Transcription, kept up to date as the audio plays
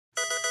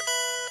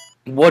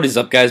What is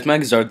up, guys?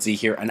 MagZardZ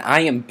here, and I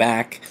am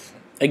back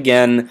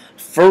again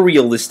for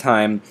real this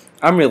time.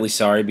 I'm really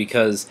sorry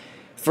because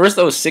first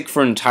I was sick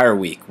for an entire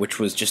week, which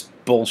was just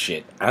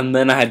bullshit, and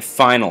then I had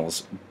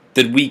finals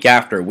the week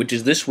after, which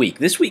is this week.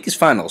 This week is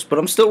finals, but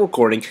I'm still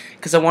recording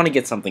because I want to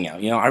get something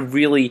out. I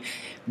really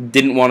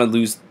didn't want to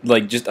lose,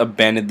 just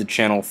abandon the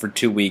channel for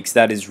 2 weeks.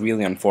 That is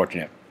really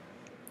unfortunate.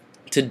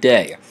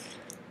 Today, I'm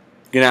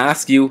going to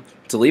ask you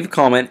to leave a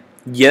comment,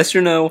 yes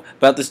or no,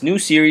 about this new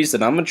series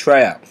that I'm going to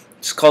try out.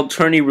 It's called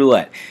Tourney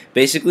Roulette.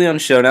 Basically, on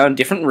Showdown,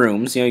 different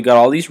rooms. You got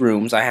all these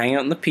rooms. I hang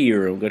out in the PU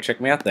room. Go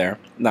check me out there.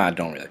 Nah,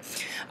 don't really.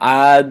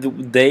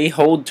 They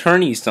hold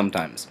tourneys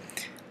sometimes.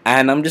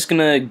 And I'm just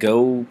going to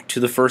go to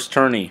the first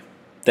tourney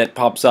that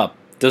pops up.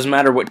 Doesn't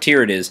matter what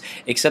tier it is,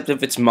 except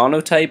if it's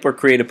monotype or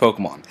create a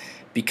Pokemon.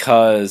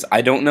 Because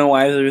I don't know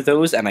either of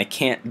those, and I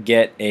can't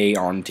get a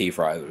RMT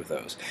for either of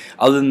those.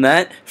 Other than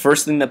that,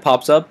 first thing that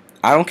pops up,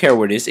 I don't care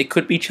what it is. It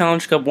could be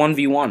Challenge Cup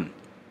 1v1.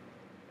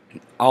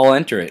 I'll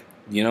enter it.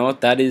 You know,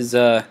 that is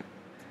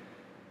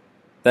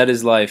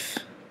life.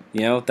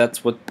 You know,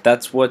 that's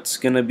what's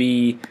gonna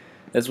be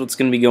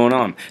going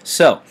on.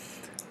 So,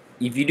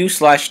 if you do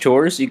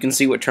 /tours, you can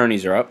see what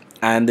tourneys are up,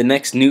 and the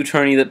next new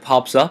tourney that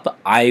pops up,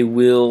 I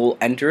will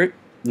enter it,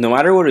 no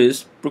matter what it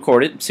is,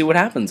 record it, see what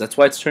happens. That's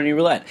why it's Tourney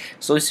Roulette.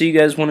 So I'll see you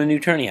guys when a new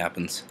tourney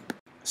happens.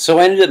 So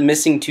I ended up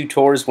missing 2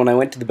 tours when I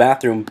went to the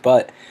bathroom,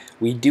 but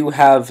we do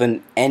have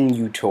an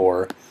NU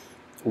tour,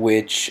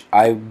 which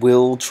I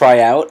will try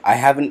out.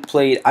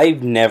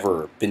 I've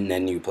never been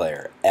an NU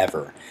player,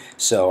 ever.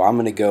 So I'm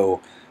going to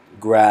go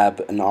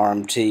grab an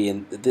RMT,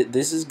 and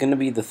this is going to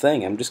be the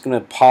thing. I'm just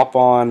going to hop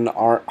on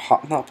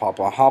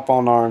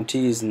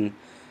RMTs and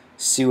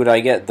see what I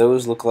get.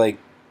 Those look like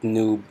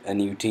new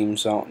NU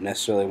teams, so I don't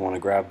necessarily want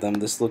to grab them.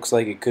 This looks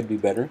like it could be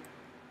better.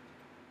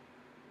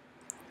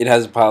 It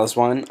has a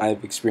Piloswine. I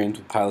have experience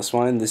with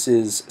Piloswine. This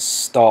is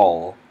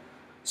Stall,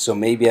 so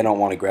maybe I don't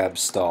want to grab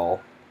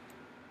Stall.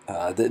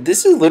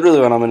 This is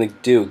literally what I'm going to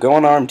do. Go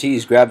on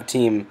RMTs, grab a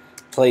team,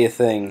 play a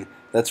thing.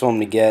 That's what I'm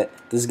going to get.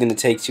 This is going to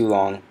take too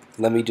long.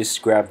 Let me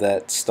just grab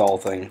that Stall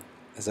thing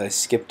as I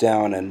skip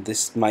down, and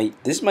this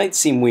might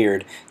seem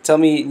weird. Tell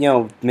me,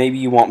 maybe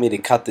you want me to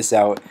cut this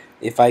out.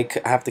 If I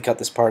have to cut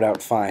this part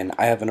out, fine.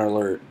 I have an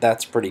alert.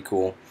 That's pretty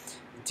cool.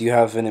 Do you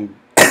have an...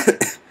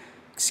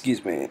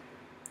 Excuse me.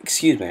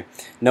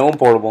 No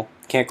importable.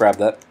 Can't grab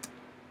that.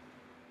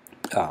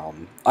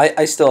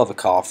 I still have a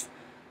cough,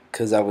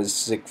 because I was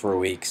sick for a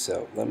week,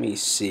 so let me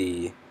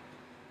see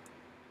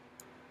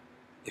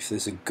if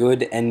there's a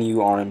good NU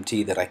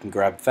RMT that I can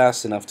grab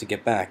fast enough to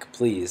get back.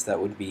 Please,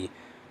 that would be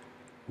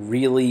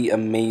really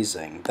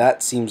amazing.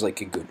 That seems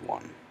like a good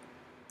one.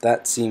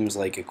 That seems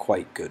like a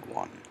quite good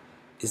one.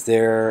 Is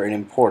there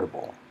an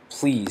importable?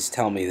 Please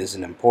tell me there's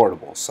an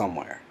importable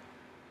somewhere.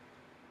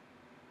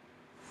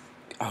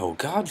 Oh,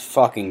 god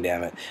fucking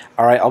damn it.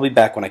 Alright, I'll be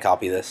back when I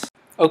copy this.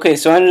 Okay,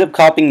 so I ended up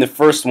copying the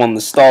first one,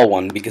 the Stall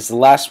one, because the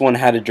last one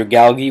had a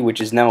Dragalge,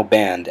 which is now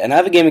banned. And I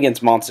have a game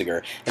against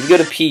Montsiger. If you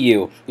go to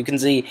PU, you can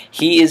see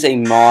he is a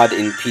mod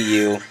in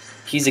PU.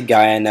 He's a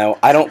guy I know.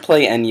 I don't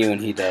play NU,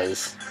 and he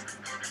does.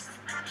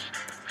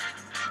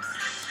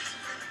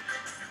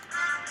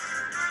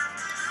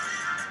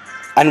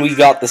 And we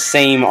got the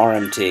same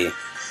RMT.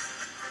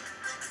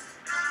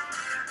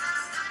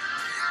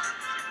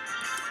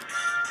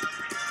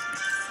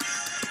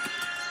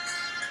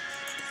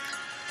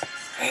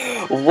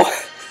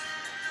 What?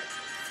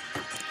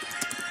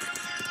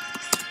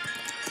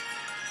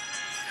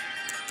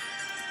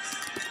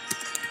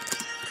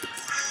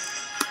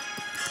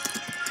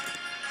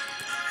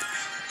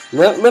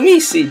 Let me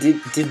see.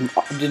 Did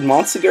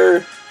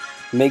Montsiger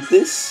make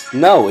this?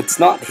 No, it's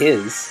not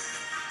his.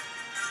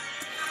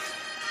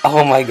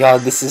 Oh my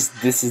god, this is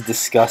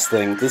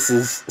disgusting. This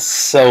is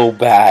so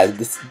bad.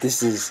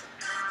 This is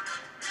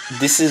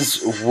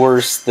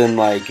worse than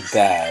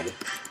bad.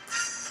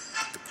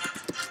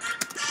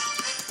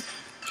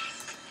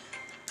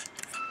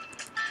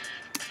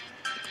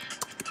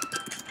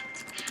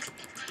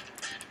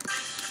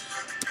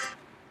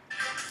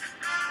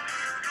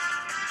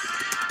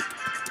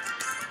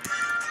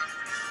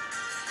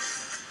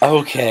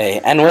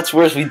 Okay, and what's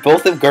worse, we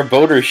both have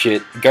Garbodor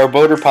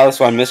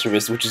Piloswine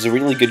Mischievous, which is a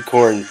really good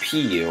core in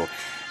PU,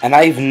 and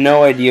I have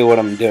no idea what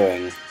I'm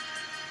doing.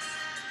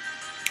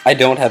 I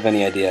don't have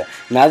any idea.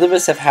 Neither of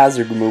us have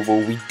Hazard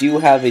Removal. We do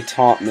have a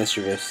Taunt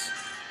Mischievous.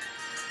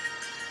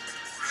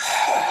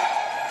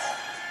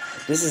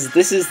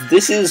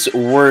 This is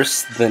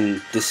worse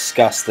than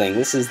disgusting.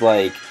 This is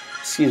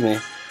excuse me,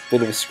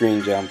 bit of a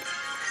screen jump.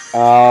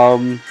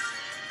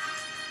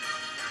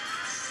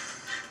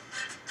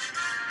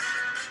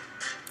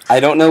 I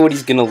don't know what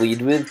he's going to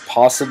lead with,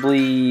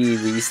 possibly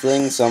these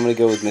things, so I'm going to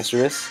go with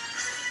Mischievous.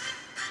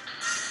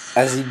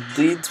 As he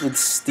leads with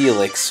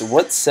Steelix,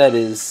 what set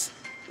is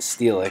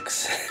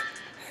Steelix?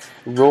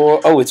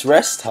 Roar, oh, it's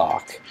Rest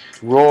Talk.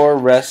 Roar,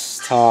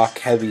 Rest Talk,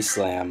 Heavy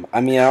Slam.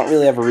 I mean, I don't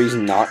really have a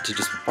reason not to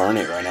just burn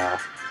it right now.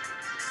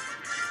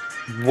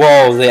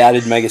 Whoa, they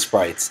added Mega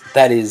Sprites.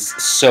 That is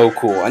so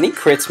cool. And he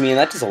crits me, and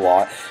that does a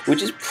lot,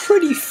 which is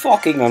pretty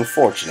fucking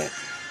unfortunate.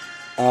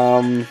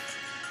 I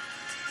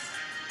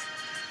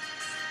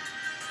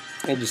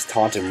just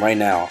taunt him right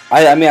now.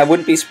 I mean, I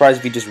wouldn't be surprised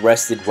if he just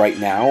rested right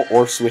now,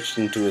 or switched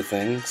into a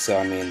thing, so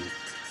I mean...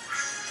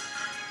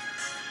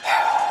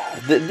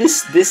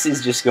 This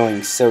is just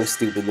going so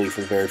stupidly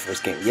for the very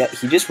first game. Yeah,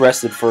 he just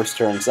rested first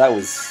turn, so that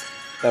was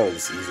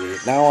easy.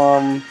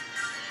 Now,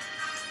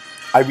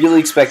 I really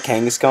expect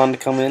Kangaskhan to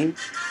come in,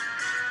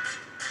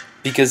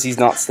 because he's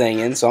not staying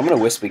in, so I'm going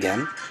to Wisp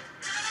again.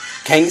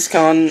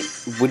 Kangaskhan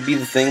would be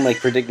the thing, like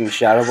predicting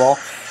Shadow Ball.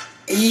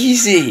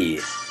 Easy!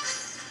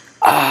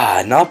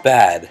 Ah, not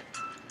bad.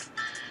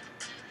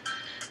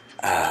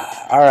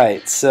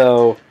 Alright,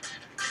 so...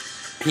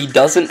 he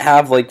doesn't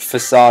have, like,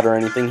 Facade or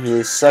anything. He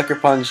is Sucker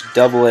Punch,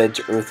 Double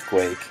Edge,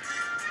 Earthquake.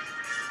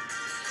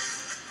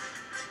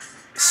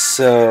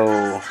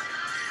 So...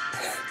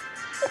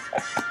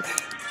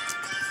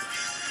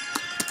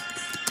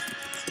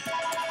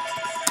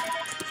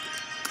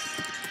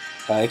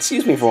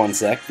 excuse me for 1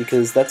 sec,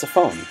 because that's a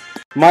phone.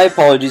 My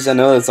apologies, I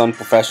know that's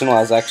unprofessional.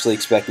 I was actually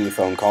expecting a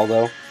phone call,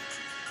 though.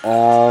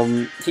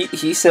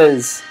 He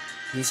says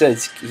he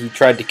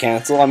tried to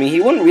cancel. I mean, he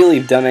wouldn't really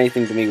have done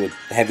anything to me with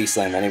Heavy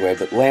Slam anyway,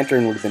 but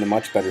Lantern would have been a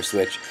much better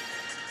switch.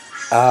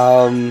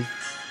 I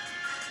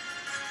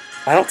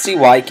don't see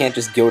why he can't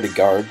just go to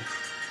guard,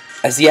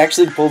 as he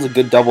actually pulls a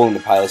good double into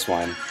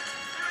Piloswine.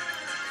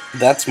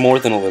 That's more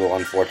than a little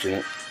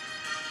unfortunate.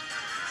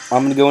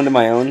 I'm gonna go into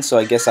my own, so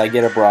I guess I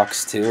get a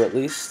Brox too, at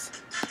least.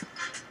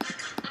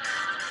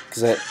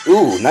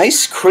 Ooh,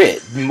 nice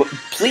crit.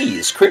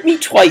 Please, crit me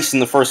twice in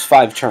the first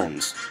 5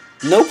 turns.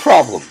 No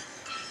problem.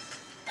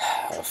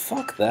 Oh,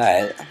 fuck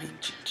that. I mean,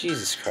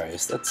 Jesus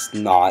Christ, that's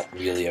not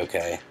really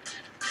okay.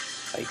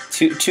 Like,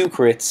 two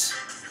crits,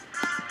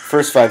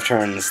 first 5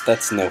 turns,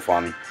 that's no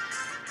fun.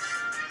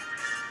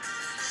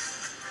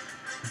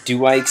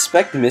 Do I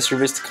expect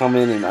Mischievous to come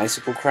in and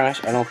Icicle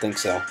Crash? I don't think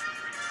so.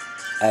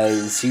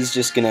 As he's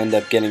just gonna end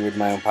up getting rid of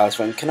my own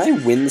Piloswine. Can I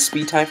win the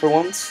speed tie for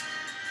once?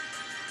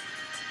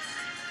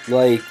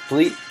 Like,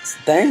 please,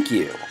 thank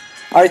you.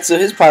 Alright, so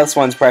his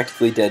Piloswine's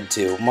practically dead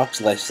too,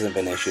 much less of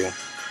an issue.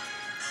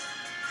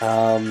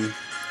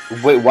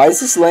 Wait, why is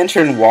this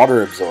Lantern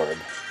Water Absorb?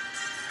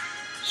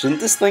 Shouldn't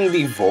this thing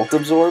be Volt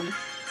Absorb?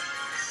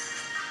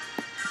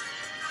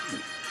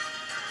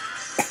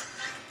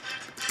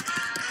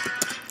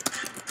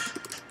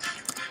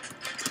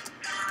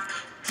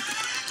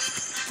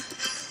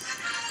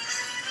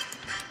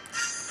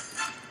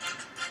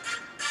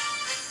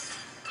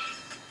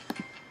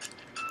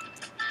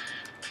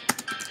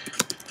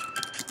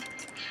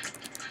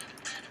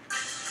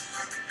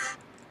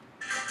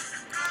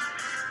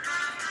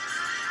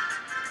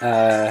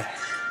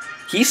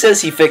 He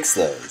says he fixed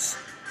those.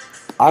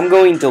 I'm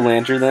going to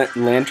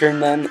Lantern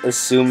then,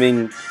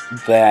 assuming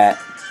that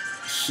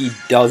he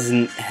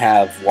doesn't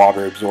have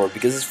Water Absorb,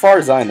 because as far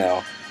as I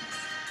know,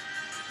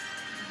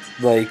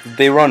 like,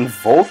 they run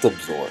Volt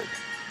Absorb,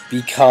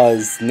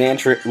 because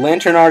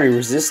Lantern already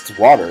resists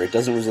water, it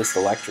doesn't resist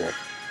electric,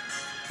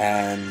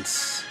 and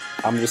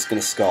I'm just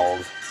gonna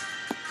Scald.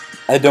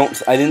 I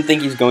didn't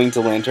think he's going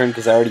to Lantern,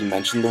 because I already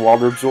mentioned the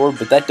Water Absorb,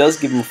 but that does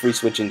give him a free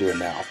switch into it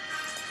now.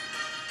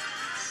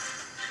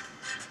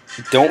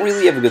 Don't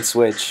really have a good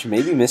switch.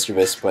 Maybe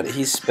Mischievous, but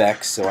he's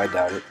Specs, so I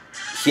doubt it.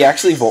 He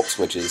actually Volt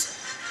switches,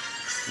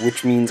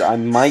 which means I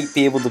might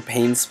be able to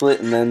Pain Split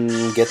and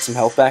then get some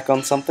health back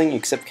on something,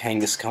 except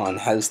Kangaskhan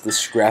has the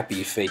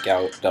scrappy Fake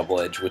Out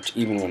Double Edge, which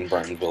even when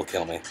burned will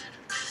kill me.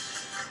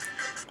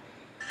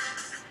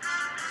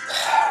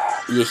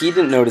 Yeah, he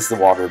didn't notice the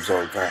Water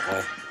Absorb,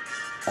 apparently.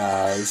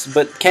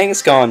 But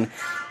Kangaskhan,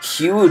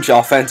 huge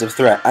offensive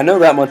threat. I know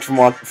that much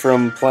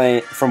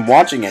from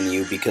watching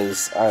NU,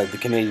 because the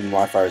Canadian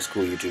Wi-Fi is a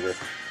cool YouTuber.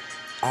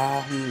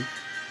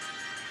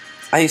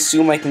 I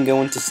assume I can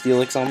go into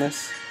Steelix on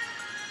this,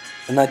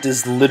 and that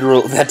does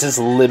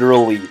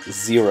literally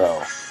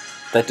 0.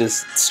 That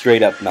does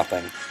straight up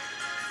nothing.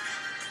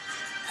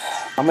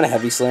 I'm gonna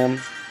Heavy Slam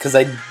because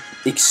I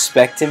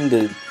expect him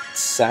to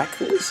sack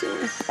this.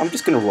 I'm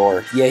just gonna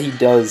Roar. Yeah, he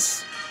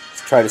does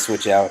try to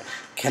switch out.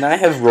 Can I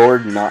have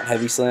roared, not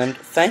Heavy Slammed?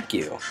 Thank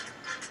you.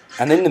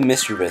 And then the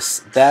Mischievous.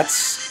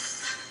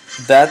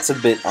 That's a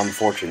bit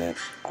unfortunate.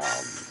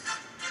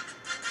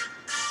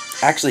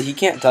 Actually, he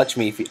can't touch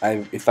me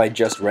if I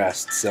just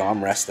rest, so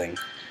I'm resting.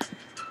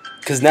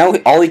 Because now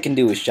all he can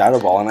do is Shadow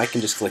Ball, and I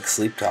can just click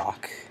Sleep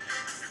Talk.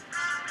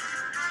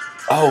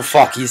 Oh,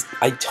 fuck.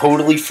 I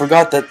totally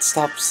forgot that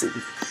stops.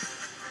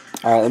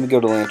 Alright, let me go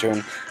to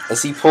Lantern.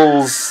 As he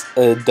pulls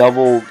a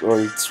double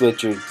or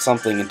switch or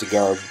something into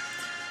Garb.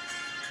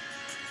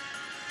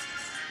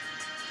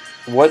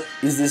 What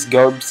is this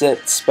Garb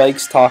set?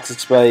 Spikes, Toxic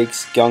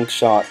Spikes, Gunk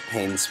Shot,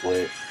 Pain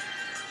Split.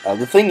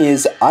 The thing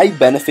is, I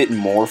benefit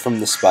more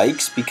from the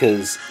spikes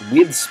because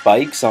with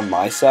spikes on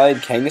my side,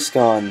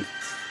 Kangaskhan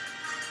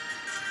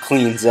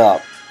cleans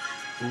up.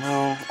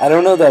 Well, I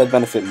don't know that I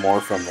benefit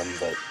more from them,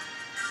 but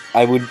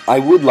I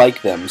would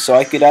like them. So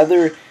I could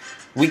either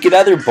We could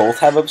either both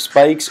have up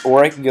spikes,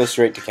 or I could go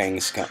straight to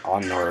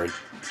Kangaskhan, or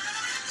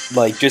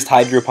like just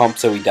Hydro Pump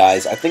so he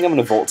dies. I think I'm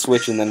gonna Volt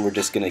Switch, and then we're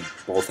just gonna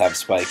both have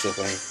spikes, I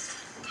think.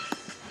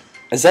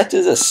 As that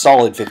is a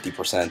solid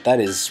 50%. That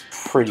is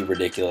pretty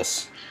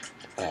ridiculous.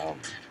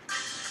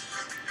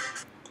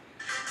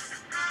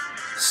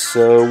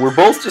 So we're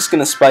both just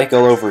gonna spike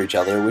all over each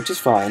other, which is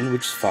fine.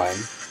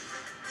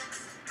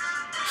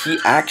 He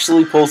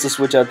actually pulls the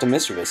switch out to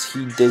Mischievous.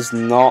 He does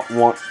not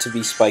want to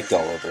be spiked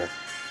all over.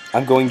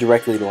 I'm going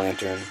directly to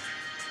Lantern.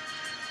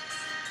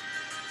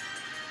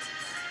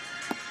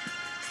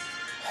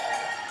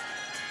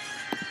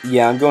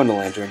 Yeah, I'm going to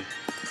Lantern.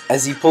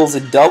 As he pulls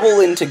a double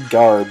into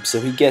Garb,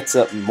 so he gets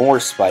up more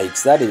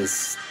spikes. That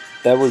was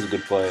a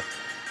good play.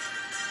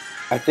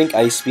 I think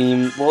Ice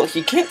Beam... Well,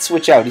 he can't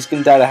switch out. He's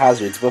going to die to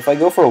Hazards. But if I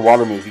go for a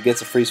Water move, he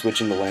gets a free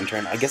switch into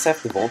Lantern. I guess I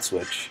have to Volt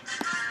Switch.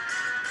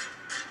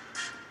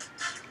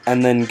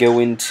 And then go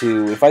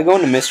into... If I go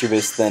into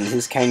Mischievous, then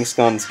his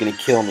Kangaskhan is going to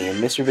kill me. And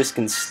Mischievous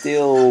can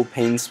still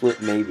Pain Split,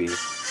 maybe.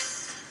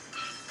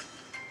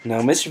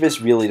 No,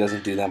 Mischievous really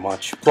doesn't do that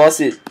much.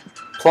 Plus it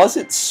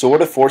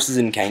sort of forces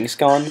in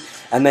Kangaskhan.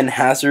 And then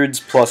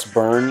Hazards plus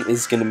Burn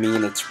is going to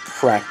mean it's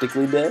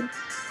practically dead.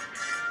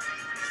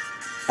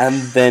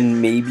 And then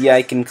maybe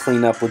I can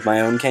clean up with my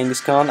own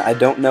Kangaskhan. I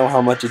don't know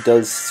how much it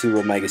does to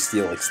a Mega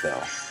Steelix,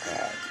 though.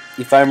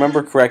 If I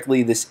remember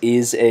correctly, this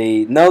is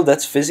a... No,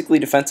 that's physically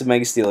defensive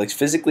Mega Steelix,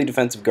 physically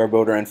defensive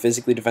Garbodor, and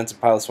physically defensive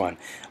Piloswine.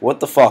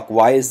 What the fuck?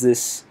 Why is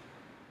this...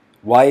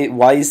 Why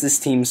is this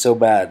team so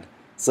bad?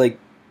 It's like,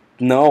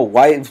 no,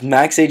 why...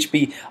 Max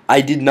HP... I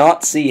did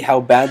not see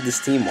how bad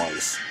this team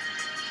was.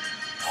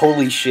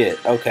 Holy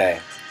shit. Okay.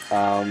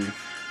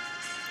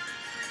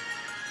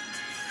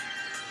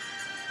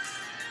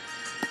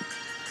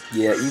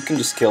 Yeah, you can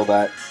just kill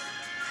that.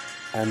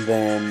 And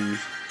then...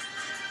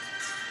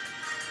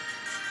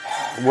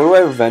 What do I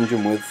revenge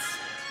him with?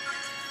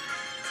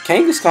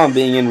 Kangaskhan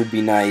being in would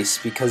be nice,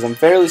 because I'm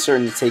fairly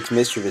certain it takes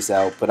Mischievous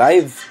out, but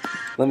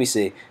let me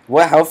see.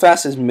 How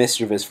fast is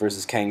Mischievous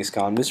versus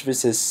Kangaskhan?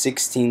 Mischievous has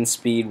 16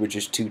 speed, which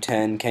is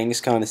 210.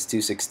 Kangaskhan is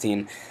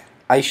 216.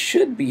 I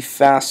should be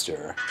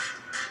faster.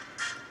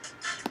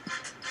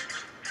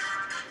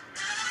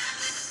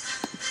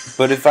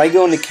 But if I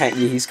go into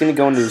he's going to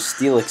go into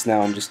Steelix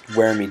now and just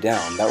wear me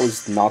down. That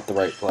was not the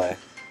right play.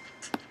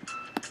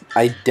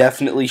 I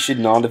definitely should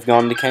not have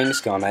gone to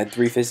Kangaskhan. I had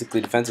 3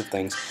 physically defensive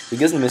things.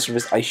 Because of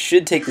Mischievous, I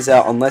should take this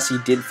out unless he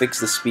did fix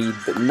the speed.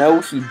 But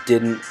no, he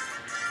didn't.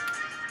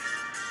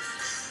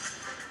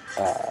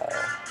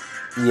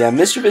 Yeah,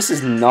 Mischievous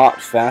is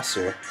not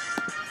faster.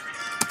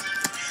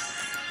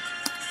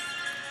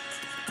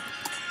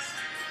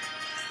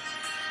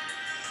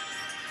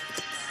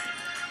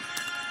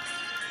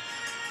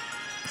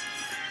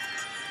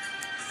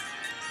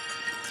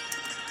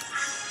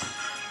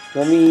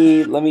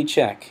 Let me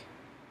check.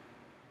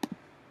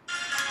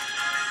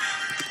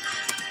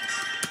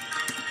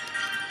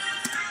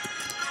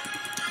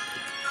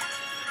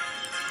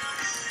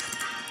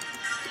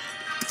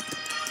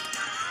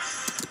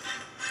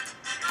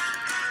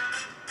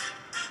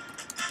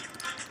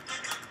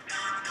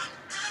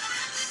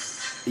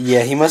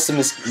 Yeah, he must have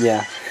missed...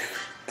 Yeah.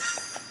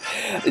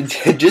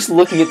 Just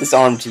looking at this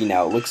arm T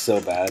now, it looks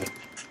so bad.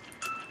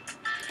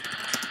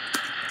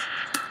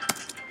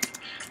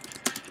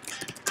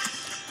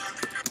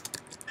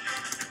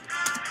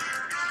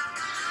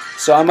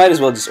 So I might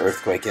as well just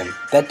Earthquake him.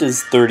 That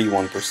does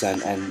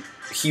 31%, and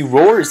he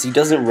roars, he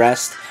doesn't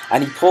rest,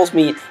 and he pulls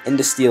me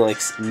into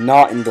Steelix,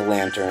 not into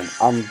Lantern.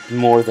 I'm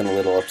more than a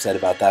little upset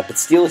about that, but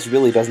Steelix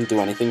really doesn't do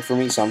anything for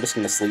me, so I'm just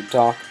going to Sleep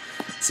Talk.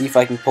 See if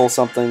I can pull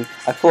something.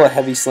 I pull a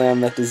Heavy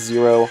Slam, that does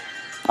 0.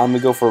 I'm going to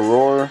go for a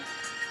Roar,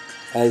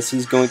 as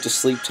he's going to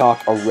Sleep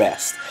Talk a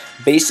Rest.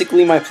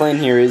 Basically, my plan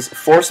here is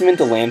force him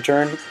into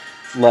Lantern,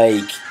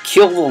 like,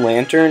 kill the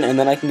Lantern, and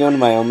then I can go into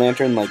my own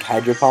Lantern, like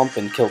Hydro Pump,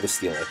 and kill the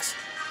Steelix.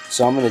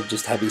 So I'm going to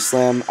just Heavy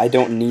Slam. I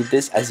don't need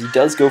this, as he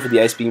does go for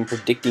the Ice Beam,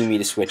 predicting me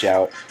to switch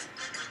out.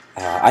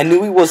 I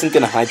knew he wasn't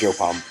going to Hydro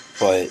Pump,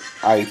 but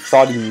I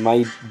thought he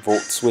might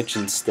Volt Switch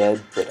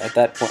instead. But at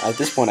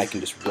this point, I can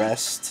just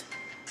rest,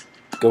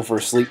 go for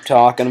a Sleep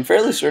Talk, and I'm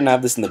fairly certain I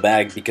have this in the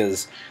bag,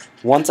 because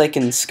once I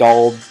can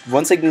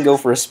go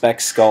for a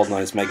Spec Scald on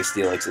his Mega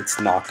Steelix,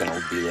 it's not going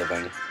to be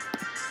living.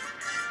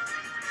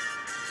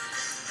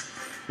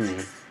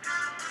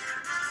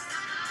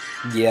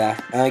 Yeah,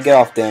 I get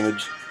off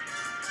damage.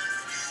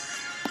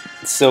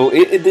 So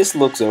this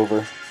looks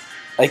over.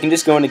 I can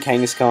just go into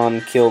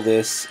Kangaskhan, kill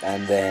this,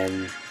 and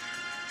then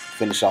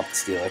finish off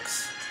the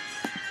Steelix.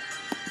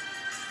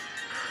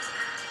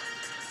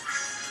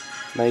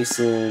 Nice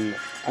and...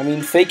 I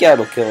mean, Fake Out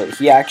will kill it.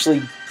 He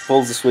actually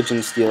pulls the switch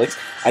into Steelix.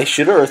 I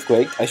should have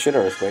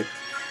Earthquaked.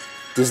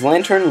 Does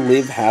Lantern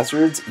live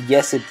Hazards?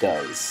 Yes, it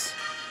does.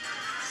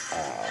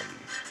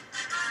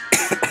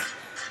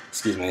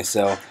 Excuse me,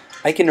 so...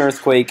 I can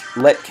Earthquake,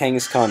 let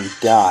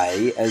Kangaskhan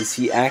die, as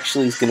he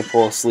actually is going to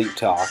pull a Sleep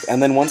Talk. And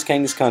then once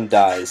Kangaskhan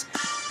dies,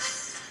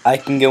 I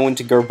can go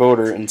into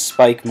Garbodor and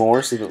spike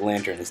more so that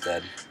Lantern is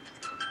dead.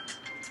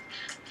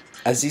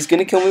 as he's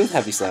gonna kill me with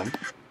Heavy Slam.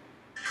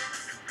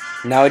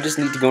 Now I just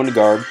need to go into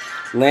guard.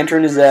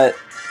 Lantern is at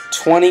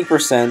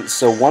 20%,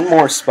 so one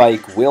more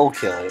spike will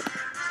kill it.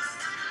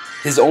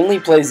 His only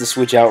play is to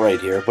switch out right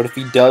here, but if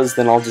he does,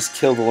 then I'll just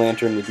kill the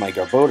Lantern with my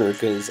Garbodor,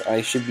 because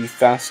I should be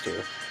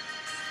faster.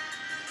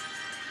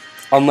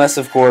 Unless,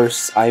 of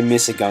course, I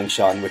miss a Gunk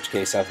Shot, in which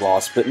case I've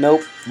lost. But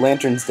nope,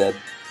 Lantern's dead.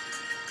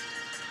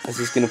 As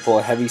he's going to pull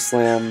a Heavy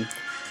Slam.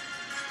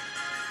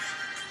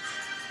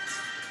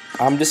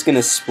 I'm just going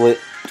to split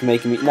to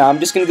make him... No, I'm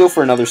just going to go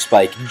for another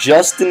Spike,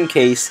 just in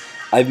case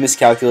I've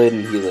miscalculated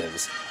and he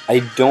lives. I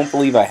don't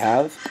believe I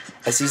have,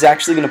 as he's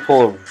actually going to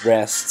pull a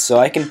Rest, so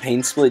I can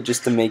Pain Split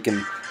just to make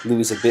him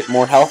lose a bit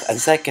more health,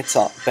 as that gets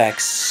back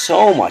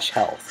so much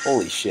health.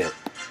 Holy shit.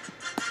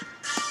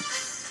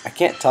 I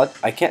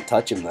can't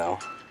touch him, though.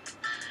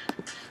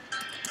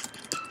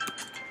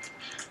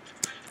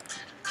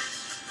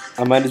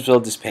 I might as well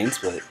just Pain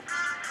Split.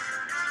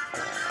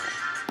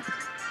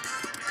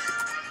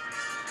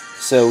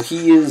 So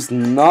he is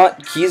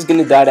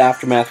gonna die to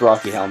Aftermath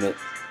Rocky Helmet.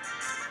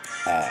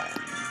 And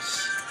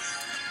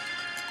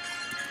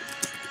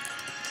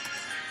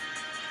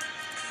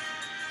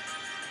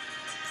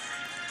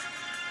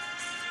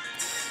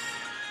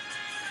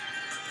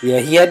yeah,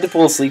 he had to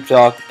pull Sleep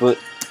Talk, but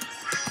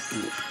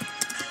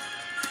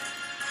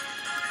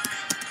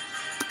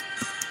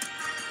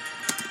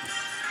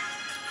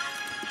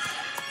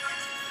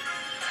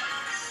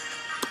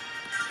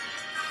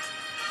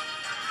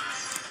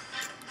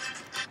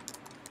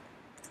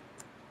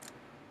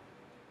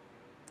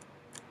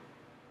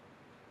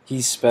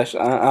he's special.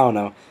 I don't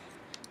know.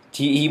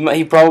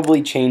 He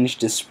probably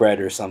changed his spread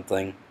or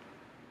something.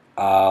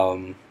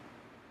 So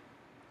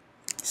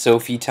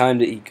if he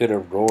timed it, he could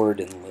have roared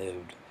and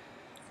lived.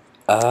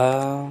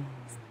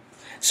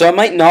 So I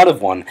might not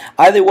have won.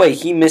 Either way,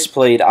 he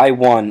misplayed. I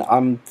won.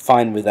 I'm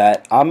fine with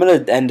that. I'm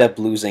gonna end up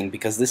losing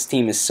because this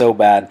team is so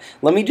bad.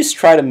 Let me just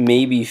try to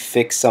maybe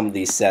fix some of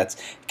these sets.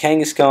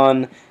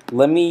 Kangaskhan.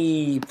 Let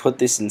me put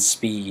this in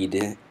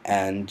speed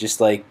and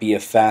just like be a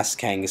fast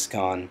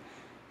Kangaskhan.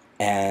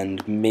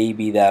 And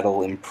maybe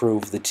that'll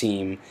improve the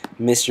team.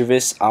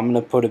 Mischievous, I'm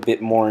going to put a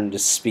bit more into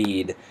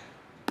speed,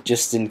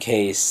 just in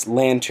case.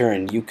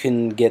 Lantern, you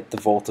can get the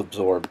Volt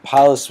Absorb.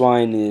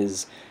 Piloswine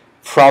is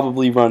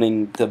probably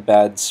running the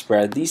bad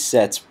spread. These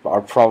sets are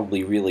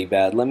probably really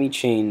bad. Let me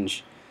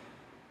change.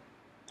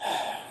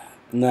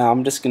 No,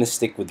 I'm just going to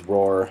stick with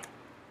Roar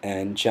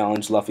and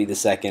challenge Luffy the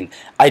second.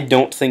 I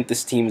don't think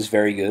this team is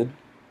very good.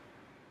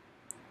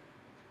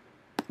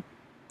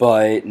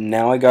 But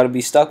now I gotta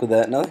be stuck with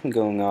that. Nothing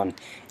going on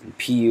in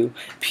PU.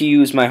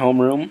 PU is my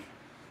homeroom.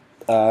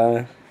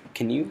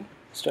 Can you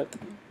start the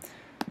game?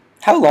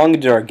 How long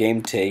did our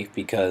game take?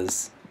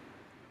 Because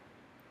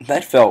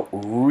that felt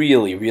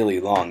really, really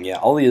long. Yeah,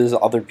 all these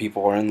other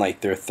people are in like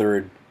their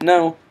third.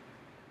 No,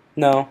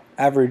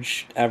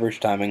 average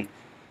timing.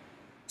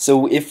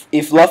 So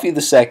if Luffy the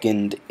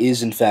second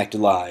is in fact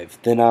alive,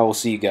 then I will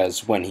see you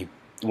guys when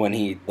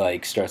he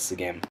like starts the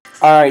game.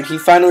 All right, he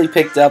finally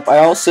picked up. I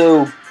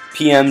also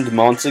PM'd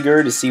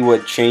Monsegur to see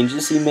what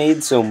changes he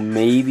made, so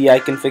maybe I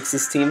can fix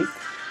this team.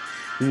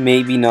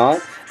 Maybe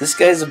not. This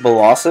guy's a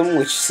Blossom,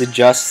 which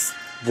suggests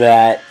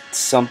that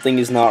something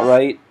is not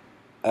right.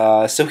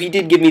 So he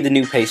did give me the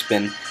new Pace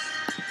Spin.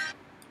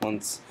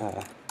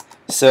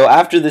 So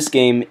after this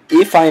game,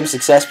 if I am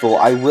successful,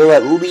 I will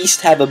at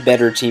least have a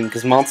better team,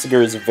 because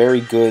Monsegur is a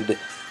very good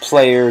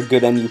player,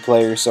 good NU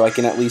player, so I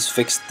can at least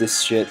fix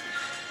this shit.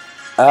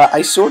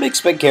 I sort of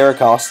expect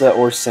Caracosta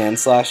or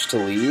Sandslash to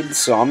lead,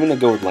 so I'm going to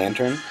go with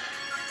Lantern.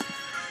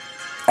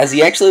 As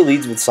he actually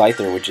leads with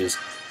Scyther, which is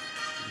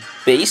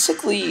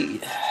basically...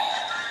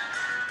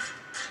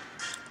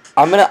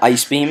 I'm going to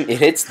Ice Beam. It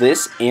hits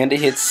this, and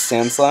it hits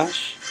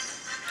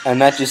Sandslash.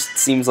 And that just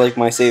seems like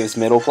my safest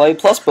middle play,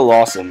 plus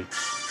Blossom.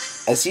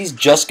 As he's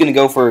just going to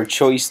go for a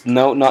choice...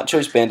 No, not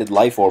Choice Banded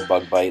Life Orb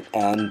Bug Bite,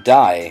 and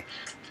die.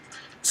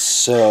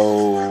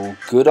 So,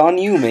 good on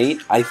you,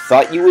 mate. I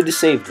thought you would have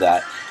saved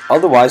that.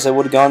 Otherwise, I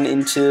would have gone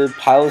into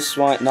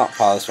Piloswine, not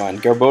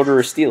Piloswine, Garbodor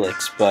or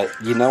Steelix, but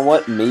you know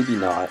what? Maybe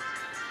not.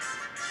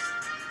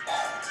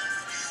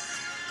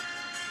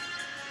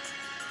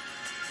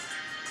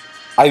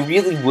 I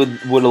really would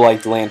have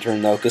liked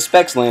Lantern, though, because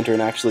Specs Lantern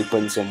actually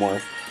put in some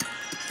work.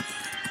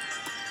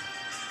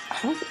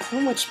 How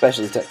much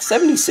special attack?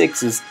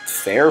 76 is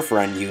fair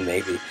for NU,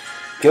 maybe.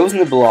 Goes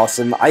into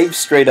Blossom. I have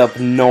straight up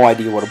no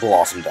idea what a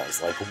Blossom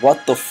does. Like,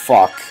 what the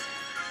fuck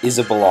is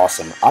a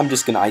Blossom? I'm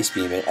just gonna Ice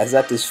Beam it, as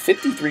that does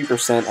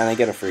 53%, and I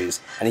get a freeze.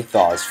 And he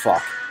thaws.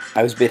 Fuck.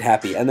 I was a bit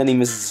happy. And then he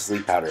misses the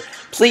Sleep Powder.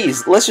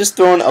 Please, let's just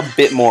throw in a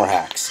bit more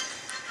hacks.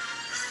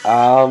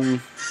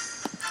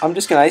 I'm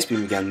just gonna Ice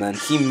Beam again then.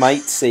 He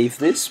might save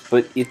this,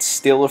 but it's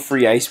still a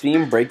free Ice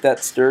Beam. Break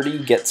that sturdy,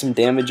 get some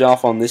damage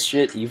off on this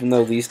shit, even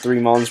though these three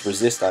mons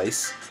resist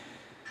Ice.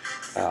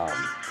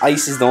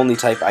 Ice is the only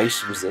type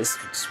Ice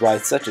resists, which is why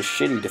it's such a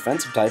shitty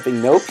defensive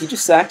typing. Nope, he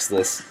just sacks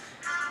this.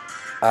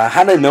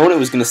 Had I known it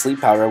was going to Sleep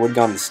Powder, I would have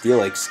gone to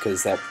Steelix,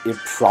 because it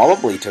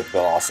probably took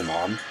Blossom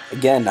on.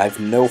 Again, I have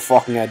no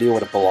fucking idea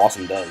what a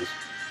Blossom does.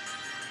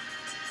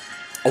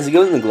 As he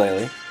goes into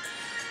Glalie,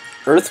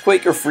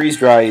 Earthquake or Freeze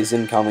Dry is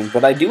incoming,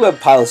 but I do have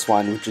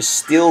Piloswine, which is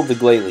still the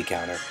Glalie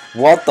counter.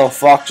 What the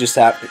fuck just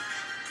happened?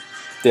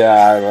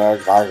 Yeah,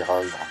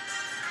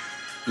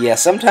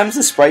 sometimes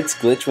the sprites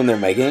glitch when they're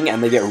megaing,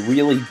 and they get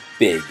really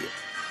big.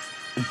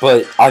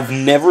 But I've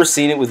never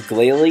seen it with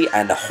Glalie,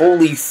 and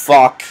holy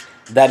fuck,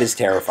 that is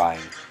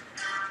terrifying.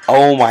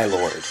 Oh my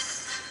lord.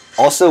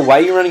 Also, why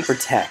are you running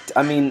Protect?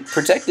 I mean,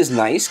 Protect is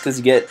nice, because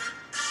you get...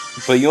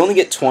 But you only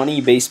get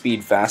 20 base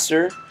speed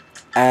faster,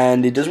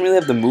 and it doesn't really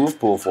have the move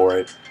pool for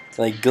it.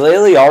 Like,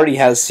 Glalie already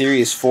has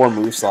serious 4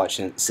 move slot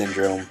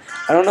syndrome.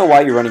 I don't know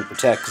why you're running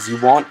Protect, because you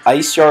want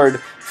Ice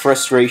Shard,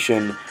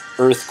 Frustration,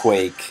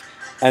 Earthquake,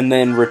 and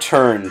then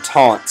Return,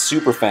 Taunt,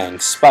 Super Fang,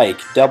 Spike,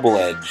 Double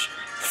Edge,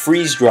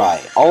 Freeze Dry.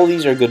 All of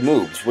these are good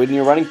moves. When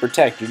you're running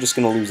Protect, you're just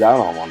going to lose out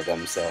on one of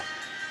them, so...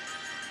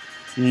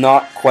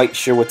 Not quite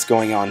sure what's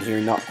going on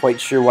here. Not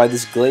quite sure why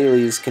this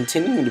Glalie is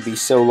continuing to be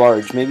so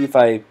large. Maybe if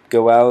I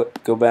go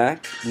out, go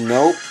back?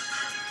 Nope.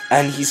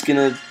 And he's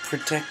gonna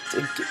protect...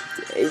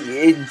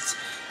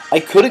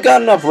 I could have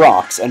gotten up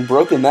rocks and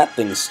broken that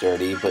thing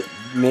sturdy, but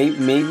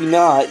maybe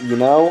not, you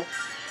know?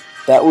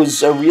 That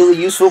was a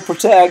really useful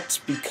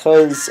protect,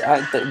 because...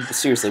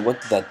 seriously,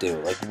 what did that do?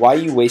 Like, why are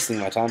you wasting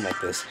my time like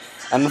this?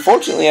 And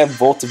unfortunately, I have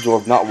Volt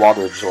Absorb, not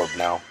Water Absorb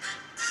now.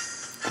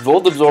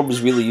 Volt Absorb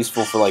was really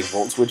useful for like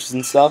Volt Switches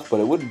and stuff, but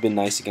it would have been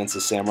nice against the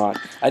Samurott.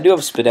 I do have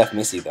Spadef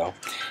Missy though.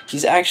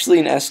 He's actually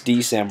an SD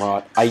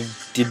Samurott. I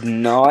did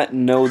not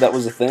know that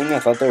was a thing. I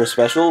thought they were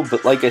special,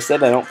 but like I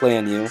said, I don't play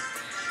on you.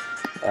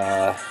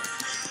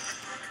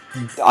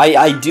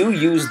 I do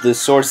use the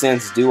Swords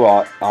Dance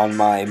Duo on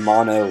my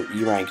mono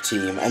E-rank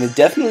team, and it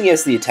definitely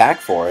has the attack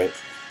for it.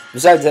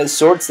 Besides, it has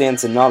Swords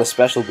Dance and not a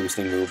special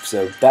boosting move,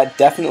 so that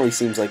definitely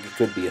seems like it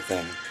could be a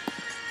thing.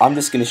 I'm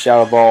just going to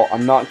Shadow Ball.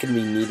 I'm not going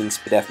to be needing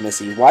Spadef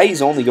Missy. Why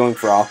he's only going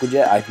for Aqua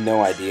Jet, I have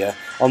no idea.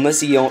 Unless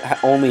he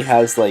only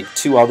has like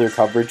 2 other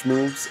coverage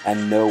moves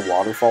and no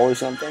Waterfall or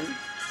something.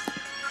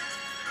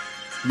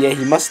 Yeah,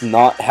 he must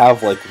not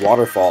have like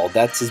Waterfall.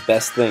 That's his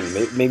best thing.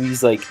 Maybe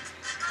he's like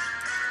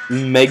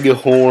Mega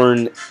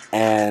Horn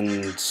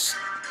and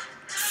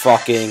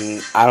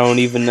fucking... I don't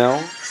even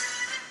know.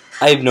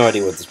 I have no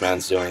idea what this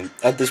man's doing.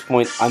 At this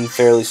point, I'm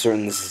fairly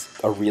certain this is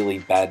a really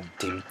bad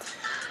team.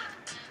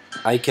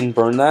 I can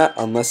burn that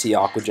unless he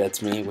Aqua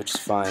Jets me, which is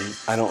fine.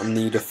 I don't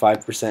need a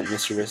 5%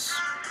 Mischievous.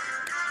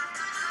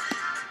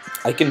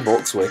 I can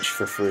Volt Switch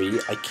for free.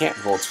 I can't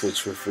Volt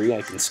Switch for free.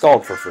 I can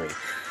Scald for free.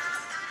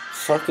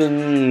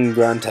 Fucking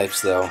ground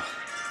types, though.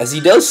 As he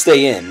does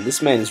stay in,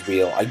 this man is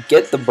real. I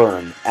get the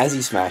burn as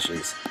he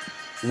smashes,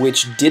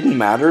 which didn't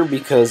matter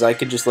because I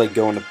could just like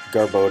go into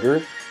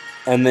Garbodor,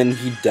 and then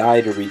he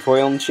died to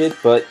recoil and shit,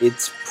 but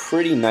it's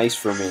pretty nice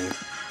for me.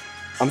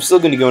 I'm still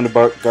going to go into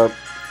Garbodor.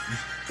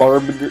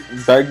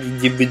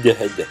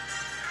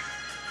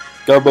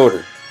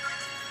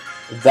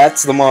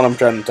 That's the mon I'm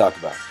trying to talk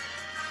about.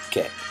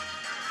 Okay.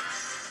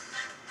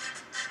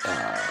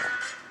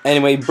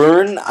 Anyway,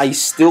 Burn, I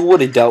still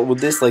would have dealt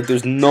with this. Like,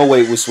 there's no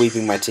way it was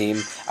sweeping my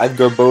team. I have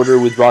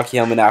Garbodor with Rocky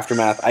Helmet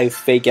Aftermath. I have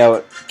Fake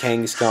Out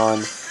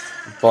Kangaskhan.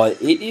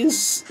 But it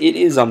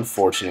is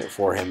unfortunate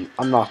for him.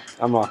 I'm not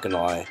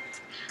gonna lie.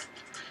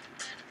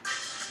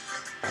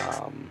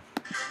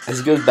 As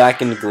he goes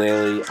back into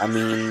Glalie, I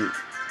mean,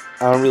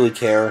 I don't really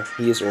care.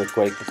 He is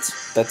Earthquake.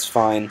 That's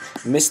fine.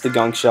 Missed the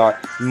Gunk Shot.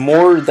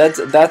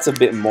 That's a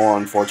bit more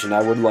unfortunate.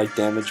 I would like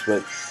damage,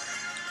 but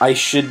I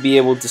should be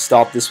able to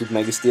stop this with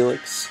Mega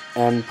Steelix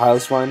and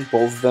Piloswine.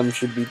 Both of them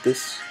should beat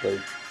this.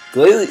 Like,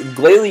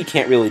 Glalie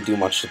can't really do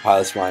much to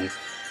Piloswine.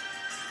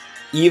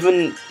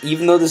 Even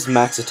though this is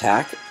max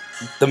attack,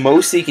 the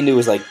most he can do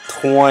is like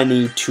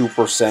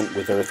 22%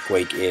 with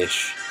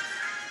Earthquake-ish.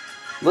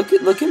 Look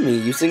at me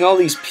using all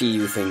these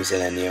PU things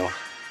in NU.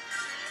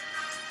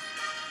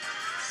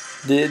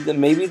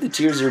 Maybe the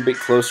tiers are a bit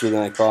closer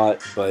than I thought,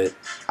 but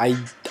I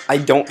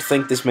don't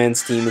think this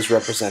man's team is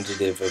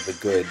representative of a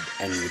good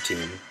NU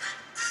team.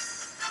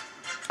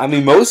 I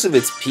mean, most of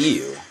it's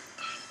PU,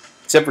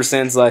 except for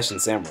Sandslash and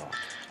Samurott.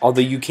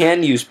 Although you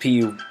can use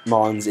PU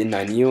mons in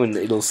 9U and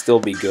it'll still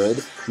be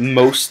good.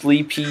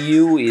 Mostly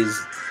PU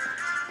is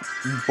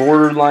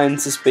borderline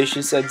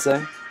suspicious, I'd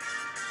say.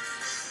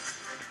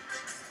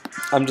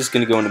 I'm just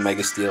going to go into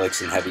Mega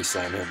Steelix and Heavy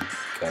Slam him,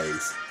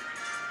 because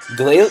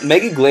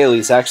Mega Glalie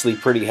is actually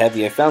pretty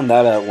heavy. I found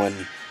that out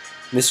when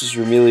Mrs.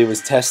 Ramelia was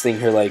testing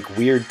her like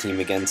weird team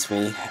against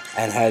me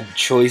and had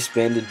Choice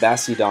Banded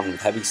Bastiodon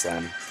with Heavy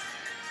Slam.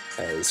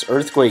 As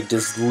Earthquake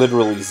does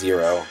literally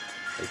 0.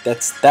 Like,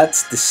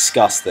 that's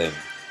disgusting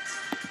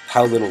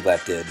how little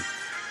that did.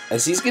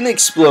 As he's going to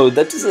explode,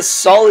 that does a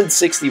solid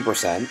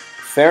 60%.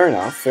 Fair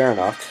enough, fair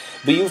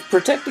enough. But you have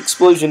Protect,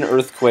 Explosion,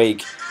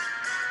 Earthquake,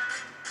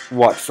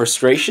 what,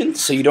 Frustration?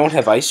 So you don't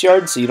have Ice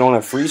Shard, so you don't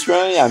have Freeze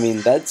Dry? I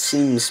mean, that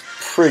seems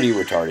pretty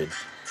retarded,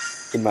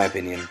 in my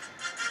opinion.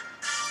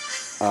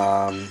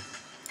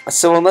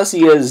 So unless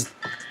he has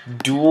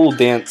Dual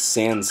Dance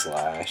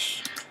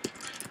Sandslash,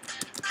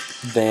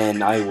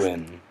 then I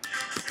win.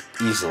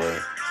 Easily.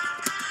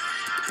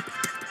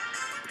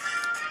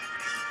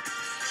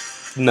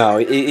 No,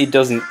 it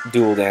doesn't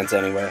dual dance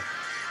anyway.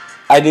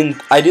 I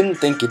didn't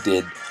think it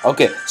did.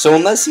 Okay, so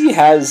unless he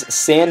has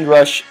Sand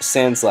Rush,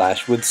 Sand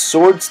Slash with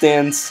Sword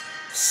Stance,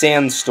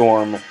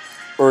 Sandstorm,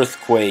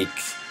 Earthquake,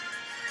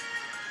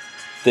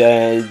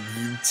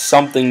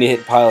 something to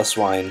hit Pile of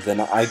Swine, then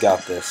I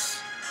got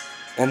this.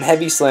 And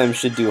Heavy Slam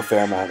should do a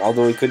fair amount,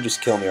 although he could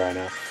just kill me right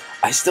now.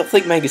 I still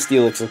think Mega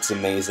Steelix looks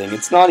amazing.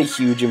 It's not a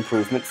huge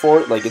improvement for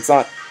it. Like, it's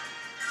not...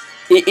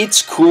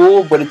 It's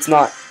cool, but it's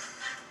not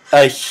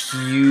a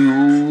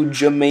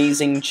huge,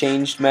 amazing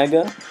changed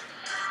Mega.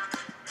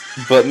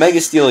 But Mega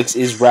Steelix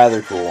is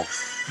rather cool.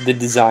 The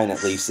design,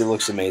 at least. It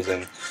looks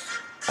amazing.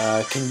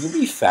 Can you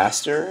be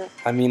faster?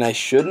 I mean, I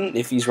shouldn't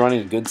if he's running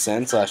a good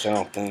Sand Slash, I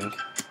don't think.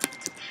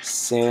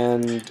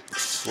 Sand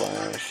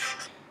Slash.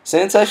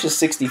 Sand Slash is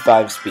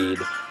 65 speed.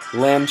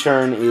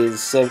 Lantern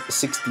is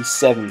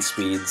 67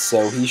 speed,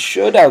 so he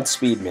should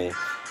outspeed me.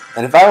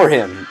 And if I were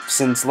him,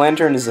 since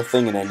Lantern is a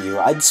thing in NU,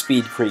 I'd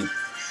speed creep.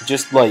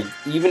 Just like,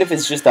 even if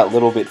it's just that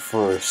little bit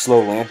for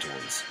slow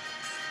Lanterns.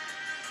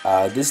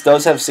 This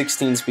does have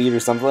 16 speed or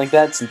something like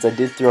that, since I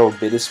did throw a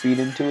bit of speed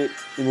into it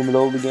in the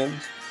middle of the game.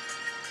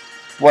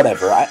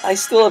 Whatever, I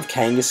still have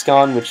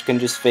Kangaskhan, which can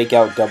just fake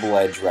out Double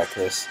Edge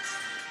Reckless.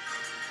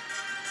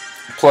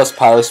 Plus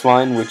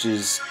Piloswine, which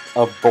is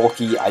a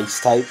bulky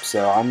ice type,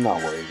 so I'm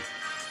not worried.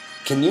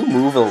 Can you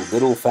move a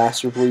little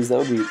faster, please? That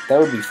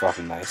would be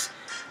fucking nice.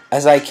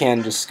 As I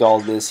can just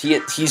scald this.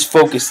 He's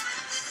focused.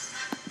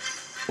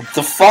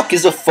 The fuck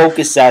is a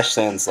Focus Sash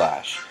Sand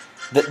Slash?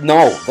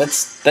 No,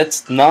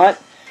 that's not.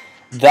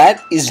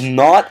 That is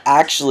not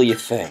actually a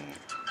thing.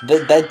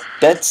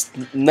 That's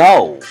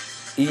no.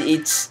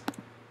 It's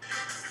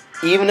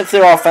even if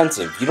they're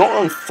offensive, you don't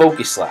run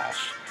Focus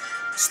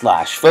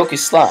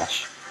Focus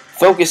Slash.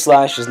 Focus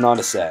Slash is not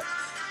a set.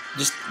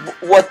 Just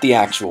what the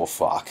actual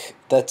fuck?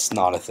 That's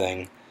not a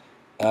thing.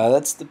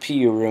 That's the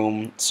PU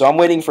room. So I'm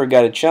waiting for a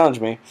guy to challenge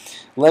me.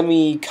 Let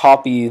me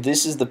copy.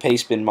 This is the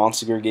paste bin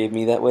Monster gave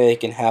me. That way I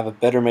can have a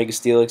better Mega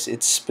Steelix.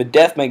 It's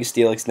Spadef Mega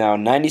Steelix now.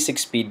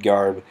 96 speed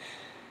Garb.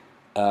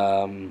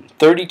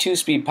 32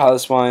 speed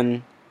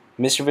Piloswine.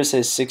 Mischievous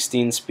has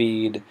 16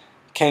 speed.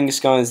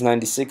 Kangaskhan is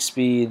 96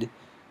 speed.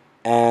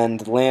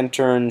 And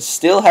Lantern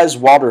still has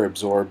Water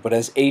Absorb, but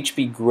has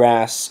HP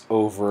Grass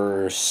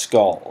over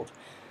Scald.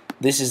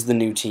 This is the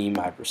new team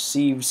I've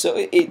received, so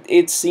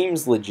it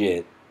seems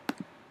legit.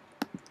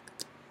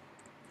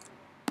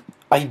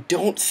 I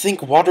don't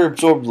think Water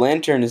Absorbed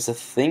Lantern is a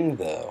thing,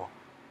 though.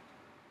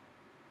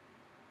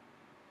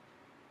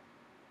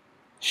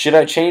 Should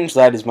I change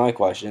that is my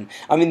question.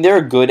 I mean, there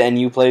are good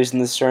NU players in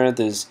this tournament.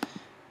 There's,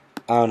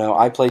 I don't know,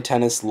 I play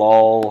tennis,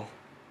 lol.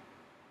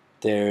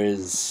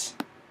 There's...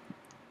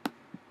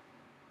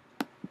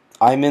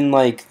 I'm in,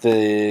 like,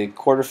 the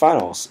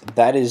quarterfinals.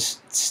 That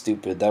is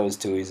stupid. That was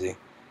too easy.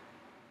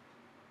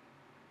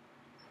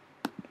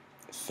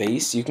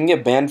 Face? You can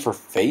get banned for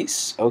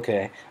face?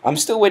 Okay. I'm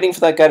still waiting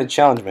for that guy to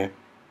challenge me.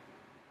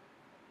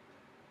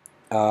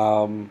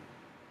 I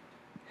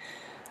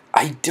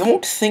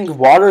don't think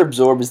Water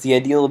Absorb is the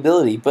ideal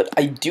ability, but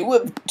I do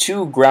have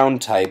 2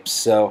 ground types,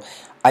 so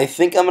I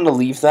think I'm going to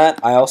leave that.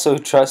 I also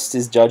trust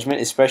his judgment,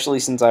 especially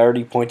since I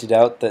already pointed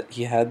out that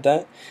he had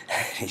that.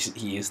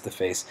 He used the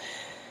face.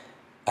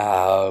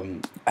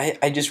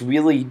 I just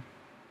really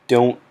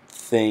don't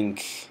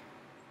think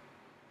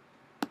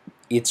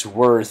it's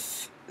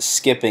worth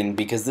skipping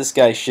because this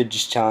guy should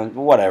just challenge.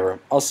 Whatever.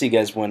 I'll see you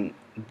guys when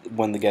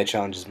the guy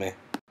challenges me.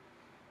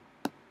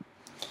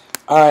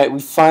 Alright, we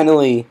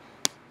finally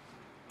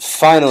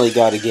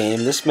got a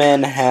game. This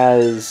man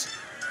has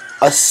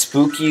a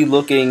spooky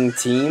looking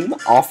team.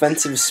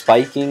 Offensive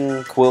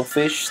spiking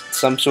Quillfish.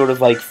 Some sort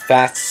of like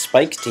fast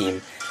spike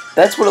team.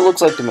 That's what it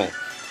looks like to me.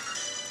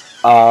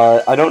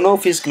 I don't know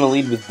if he's going to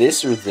lead with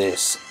this or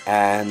this,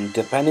 and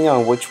depending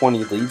on which one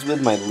he leads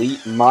with, my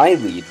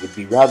lead would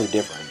be rather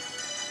different.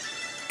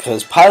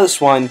 Because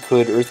Piloswine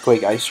could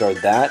Earthquake Ice Shard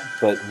that,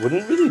 but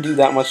wouldn't really do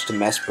that much to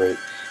Mesprit.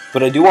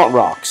 But I do want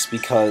Rocks,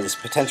 because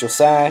Potential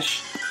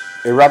Sash,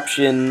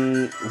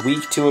 Eruption,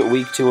 weak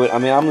to it. I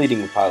mean, I'm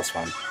leading with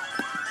Piloswine.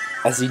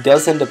 As he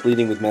does end up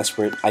leading with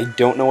Mesprit, I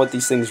don't know what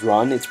these things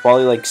run. It's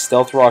probably like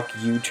Stealth Rock,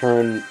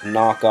 U-Turn,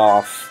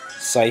 Knockoff,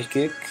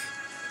 Psychic.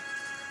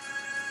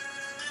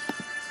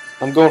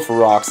 I'm going for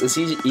Rocks, as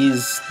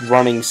he's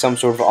running some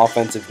sort of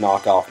offensive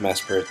knockoff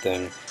Mesprit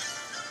thing.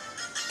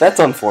 That's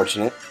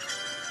unfortunate.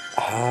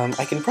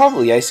 I can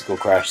probably Icicle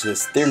Crash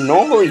this. They're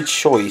normally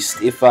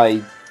choiced if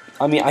I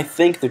mean, I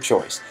think they're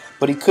choice,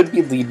 but he could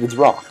be lead with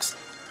Rocks.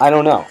 I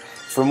don't know.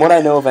 From what I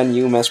know of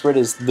NU, Mesprit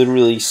is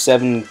literally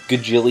 7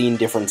 gajillion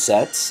different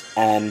sets,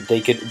 and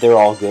they're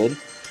all good.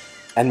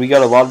 And we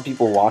got a lot of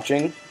people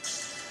watching.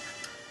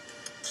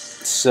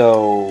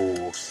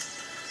 So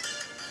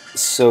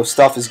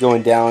stuff is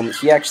going down.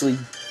 He actually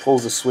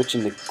pulls a switch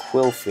into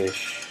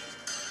Quillfish,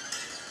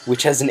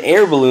 which has an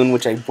air balloon,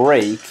 which I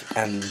break,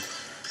 and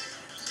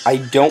I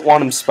don't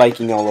want him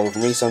spiking all over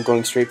me, so I'm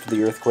going straight for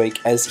the Earthquake,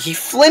 as he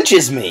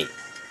flinches me!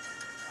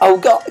 Oh,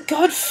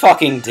 God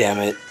fucking damn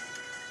it.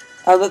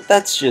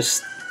 That's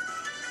just...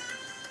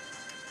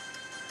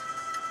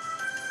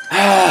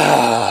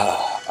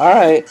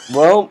 Alright,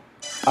 well,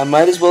 I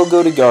might as well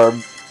go to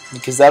Garb,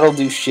 because that'll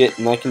do shit,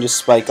 and I can just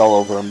spike all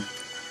over him.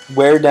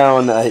 Wear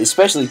down,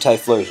 especially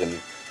Typhlosion.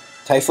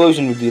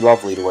 Typhlosion would be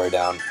lovely to wear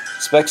down.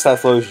 Specs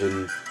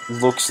Typhlosion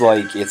looks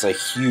like it's a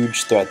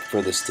huge threat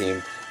for this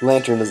team.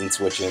 Lantern doesn't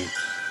switch in.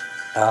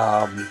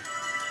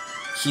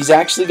 He's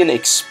actually going to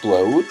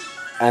explode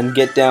and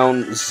get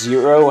down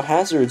 0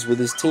 hazards with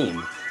his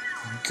team.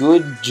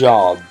 Good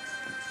job,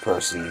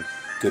 person.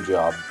 Good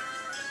job.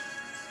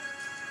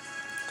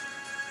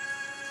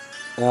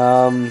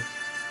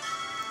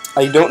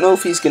 I don't know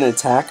if he's going to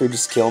attack or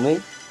just kill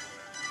me.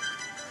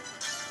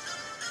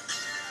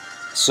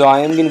 So I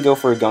am going to go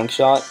for a gunk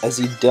shot, as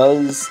he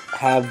does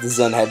have the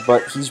Zen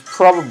Headbutt. He's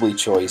probably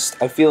choiced.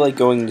 I feel like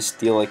going to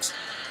Steelix,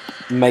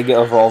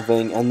 Mega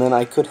Evolving, and then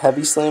I could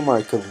Heavy Slam or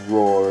I could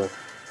Roar.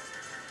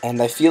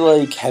 And I feel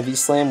like Heavy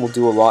Slam will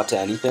do a lot to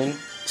anything,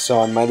 so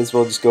I might as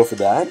well just go for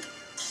that.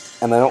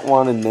 And I don't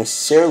want to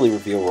necessarily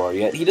reveal Roar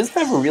yet. He doesn't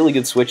have a really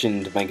good switch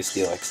into Mega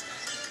Steelix.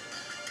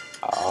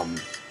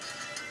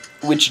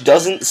 Which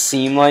doesn't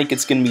seem like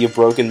it's going to be a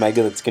broken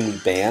Mega that's going to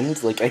be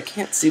banned. Like, I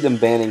can't see them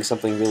banning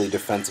something really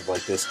defensive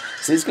like this.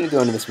 So he's going to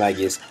go into this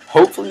Magius.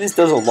 Hopefully this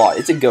does a lot.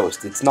 It's a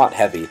ghost. It's not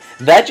heavy.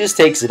 That just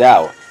takes it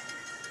out.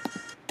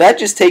 That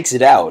just takes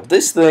it out.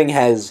 This thing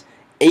has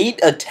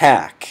 8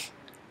 attack.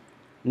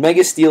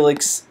 Mega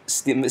Steelix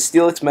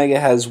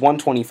Mega has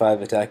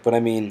 125 attack, but I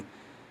mean,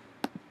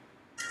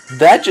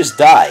 that just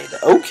died.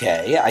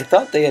 Okay, I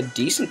thought they had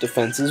decent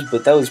defenses,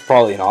 but that was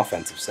probably an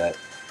offensive set.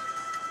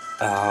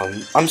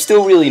 I'm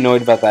still really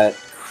annoyed about that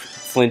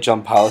flinch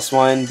on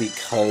Piloswine,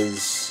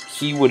 because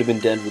he would have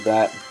been dead with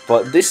that,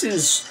 but this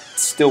is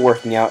still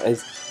working out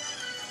as...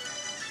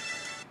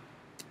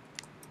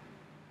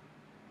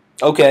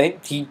 Okay,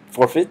 he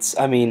forfeits.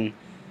 I mean,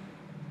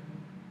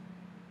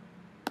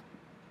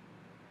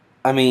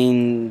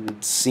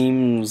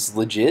 seems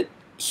legit.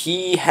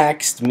 He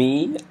hexed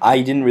me. I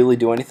didn't really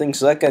do anything,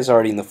 so that guy's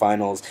already in the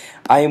finals.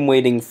 I am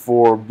waiting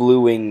for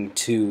Bluewing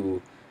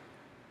to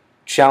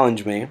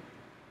challenge me.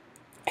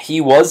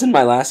 He was in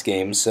my last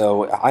game,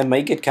 so I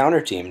might get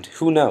counter-teamed.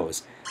 Who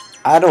knows?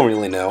 I don't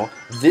really know.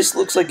 This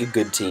looks like a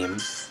good team.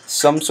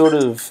 Some sort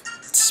of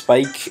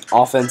spike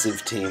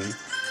offensive team.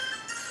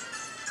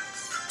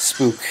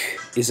 Spook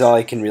is all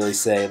I can really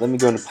say. Let me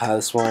go into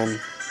Piloswine.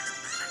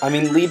 I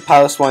mean, lead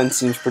Piloswine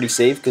seems pretty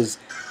safe, because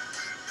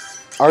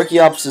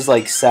Archeops is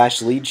like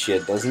Sash lead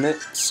shit, doesn't it?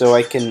 So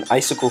I can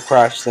Icicle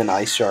Crash, then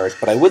Ice Shard,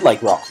 but I would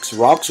like Rocks.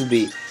 Rocks would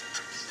be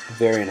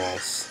very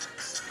nice.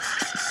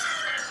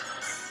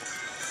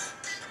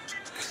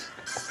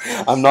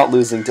 I'm not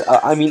losing to...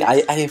 I mean,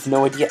 I have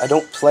no idea. I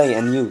don't play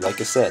NU, like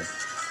I said.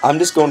 I'm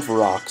just going for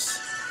Rocks.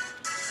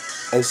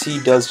 As he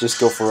does just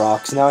go for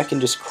Rocks. Now I can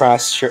just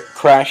Crash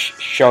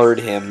Shard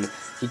him.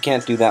 He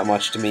can't do that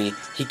much to me.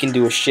 He can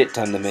do a shit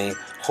ton to me.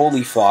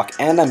 Holy fuck.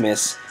 And I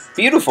miss.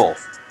 Beautiful.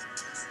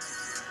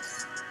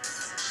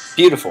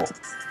 Beautiful.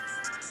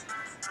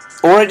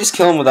 Or I just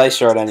kill him with Ice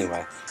Shard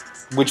anyway.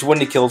 Which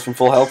wouldn't have killed from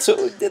full health.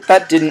 So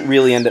that didn't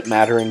really end up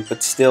mattering.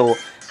 But still...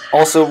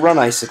 Also, run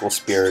Icicle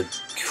Spirit,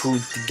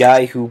 the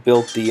guy who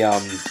built the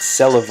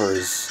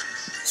Celever's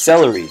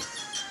Celery.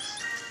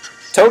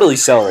 Totally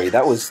Celery.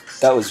 That was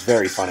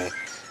very funny.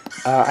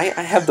 I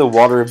have the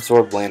Water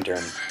Absorbed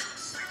Lantern.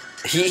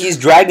 He's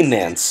Dragon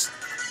Dance.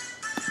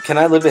 Can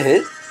I live a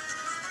hit?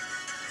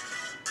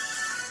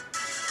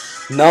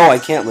 No, I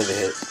can't live a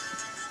hit.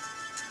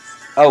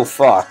 Oh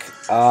fuck.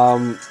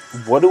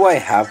 What do I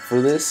have for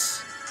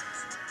this?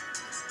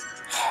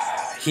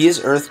 He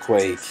is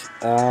Earthquake.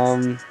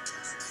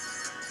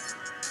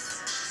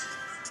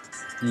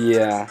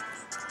 Yeah.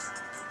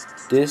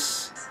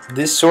 This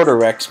sort of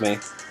wrecks me.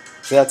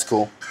 So that's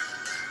cool.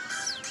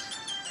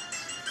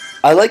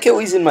 I like how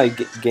he's in my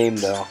game,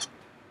 though.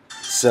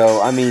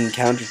 So, I mean,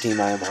 counter team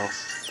IMO.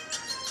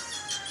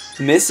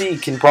 Missy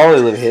can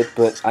probably live a hit,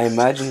 but I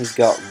imagine he's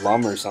got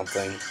Lum or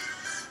something.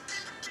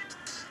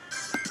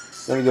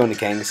 Let me go into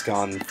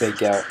Kangaskhan and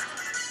fake out.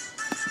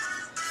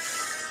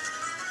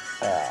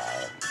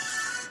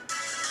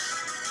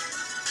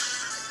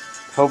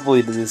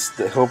 Hopefully this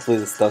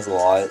does a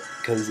lot,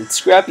 because it's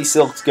Scrappy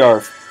Silk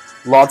Scarf,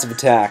 lots of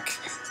attack,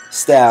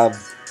 stab,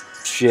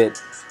 shit.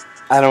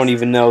 I don't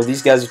even know.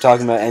 These guys are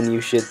talking about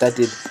NU shit. That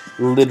did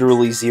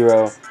literally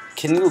 0.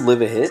 Can you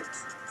live a hit?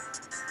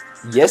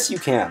 Yes, you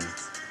can.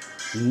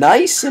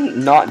 Nice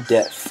and not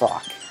dead.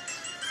 Fuck.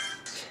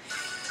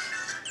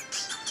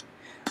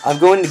 I'm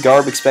going to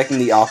Garb expecting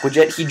the Aqua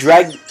Jet. He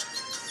dragged...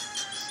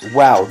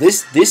 Wow,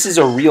 this is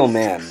a real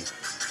man.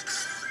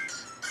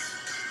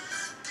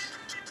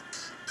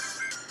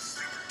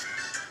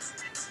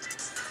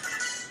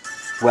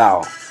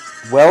 Wow.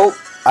 Well,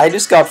 I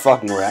just got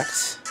fucking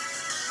wrecked.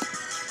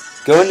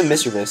 Go into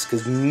Misservice,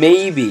 because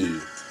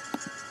maybe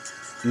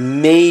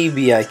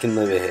I can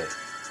live a hit.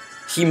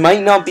 He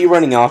might not be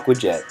running Aqua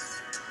Jet.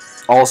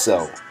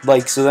 Also.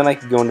 Like, so then I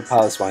could go into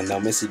Piloswine. No,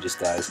 Missy just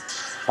dies.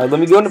 Alright,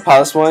 let me go into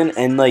Piloswine,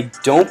 and,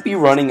 like, don't be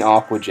running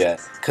Aqua Jet,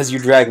 because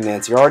you're Dragon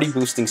Dance. You're already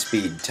boosting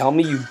speed. Tell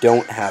me you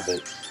don't have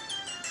it.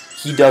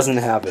 He doesn't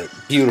have it.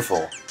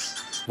 Beautiful.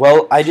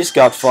 Well, I just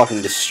got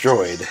fucking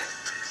destroyed.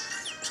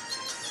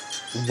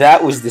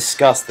 That was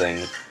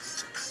disgusting.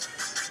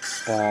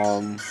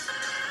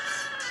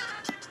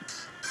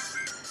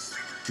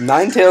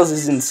 Ninetales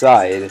is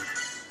inside.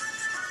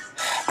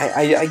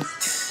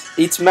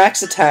 It's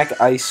max attack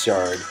Ice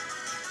Shard.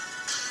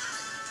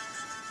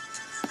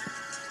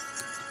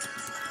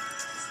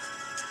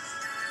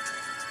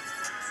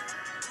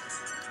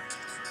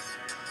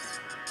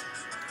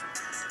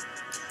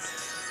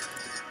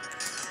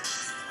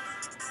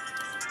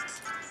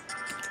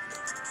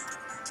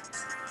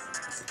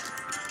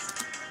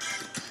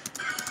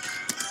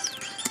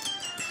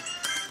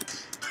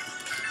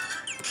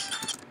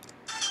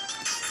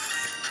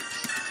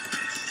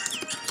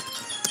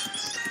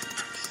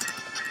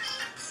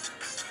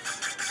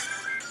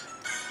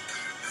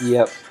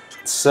 Yep.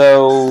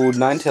 So,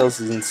 Ninetales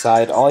is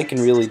inside. All I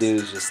can really do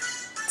is just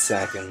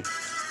sack him.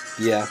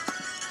 Yeah.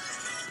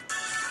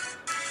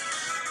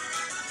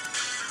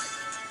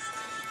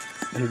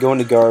 And go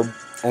into Garb,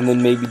 and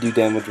then maybe do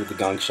damage with the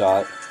Gunk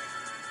Shot.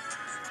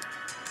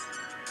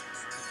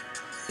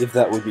 If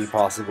that would be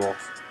possible.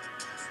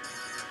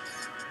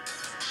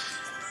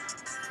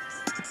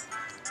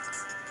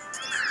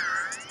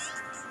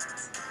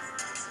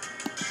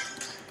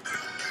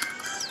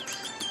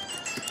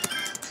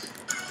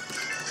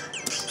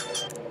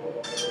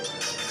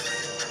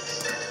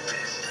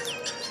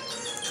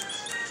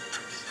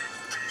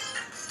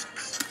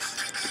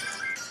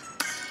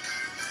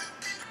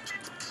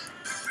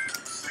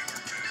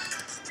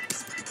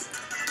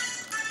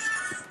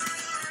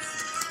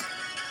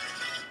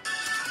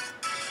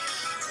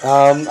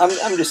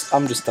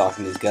 I'm just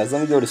talking to these guys.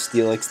 Let me go to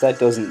Steelix. That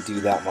doesn't do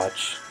that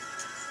much.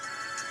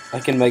 I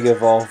can Mega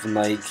Evolve and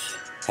like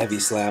Heavy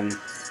Slam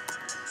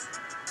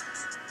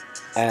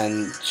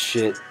and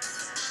shit.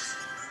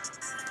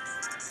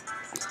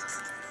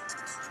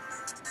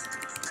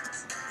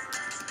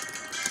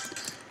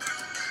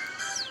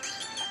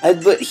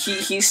 But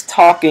he's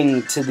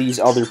talking to these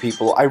other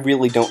people. I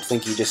really don't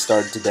think he just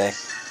started today.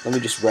 Let me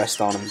just rest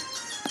on him.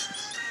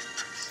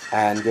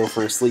 And go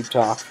for a sleep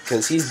talk,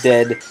 because he's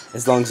dead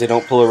as long as I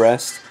don't pull a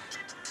rest.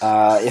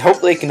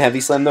 Hopefully I can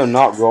Heavy Slam, though,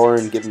 not Roar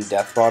and give him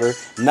Death Fodder.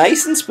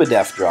 Nice and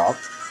Spadef drop.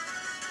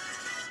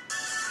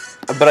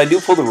 But I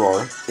do pull the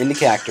Roar into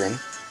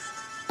Cacturne.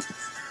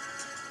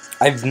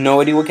 I have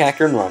no idea what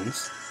Cacturne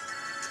runs.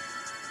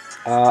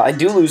 I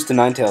do lose to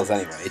Ninetales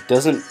anyway. It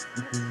doesn't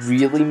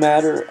really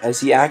matter, as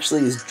he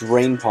actually is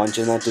Drain Punch,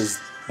 and that does,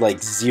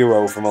 like,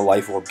 0 from a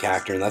Life Orb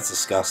Cacturne. That's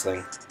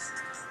disgusting.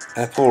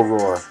 And I pull a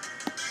Roar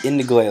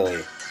into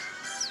Glalie.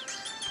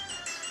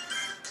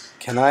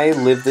 Can I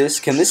live this?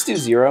 Can this do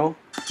 0?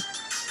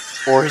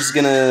 Or he's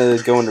gonna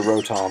go into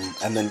Rotom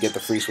and then get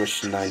the free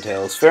switch to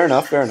Ninetales. Fair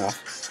enough, fair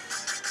enough.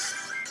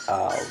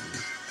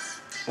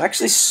 I'm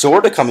actually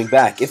sorta coming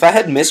back. If I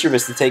had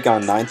Mischievous to take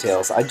on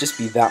Ninetales, I'd just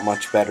be that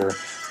much better.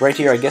 Right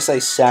here, I guess I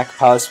sack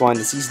Piloswine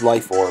to seize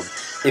Life Orb.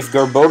 If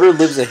Garbodor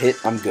lives a hit,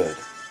 I'm good.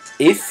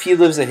 If he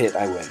lives a hit,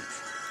 I win.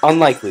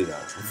 Unlikely,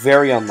 though.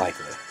 Very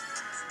unlikely.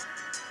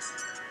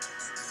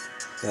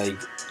 Like,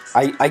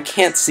 I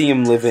can't see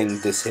him living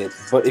this hit,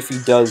 but if he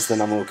does,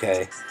 then I'm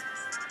okay.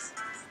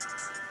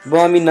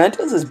 Well, I mean,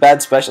 Ninetales has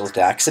bad special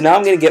attack, so now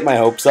I'm going to get my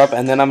hopes up,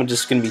 and then I'm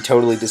just going to be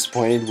totally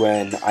disappointed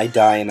when I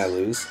die and I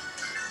lose.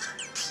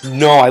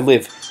 No, I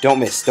live. Don't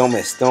miss, don't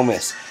miss, don't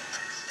miss.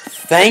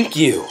 Thank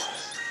you!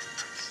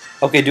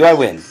 Okay, do I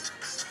win?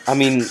 I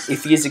mean,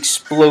 if he has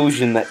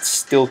Explosion, that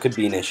still could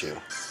be an issue.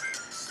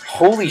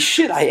 Holy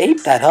shit, I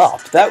ate that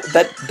up.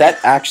 That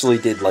actually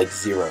did, like,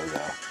 0,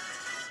 though.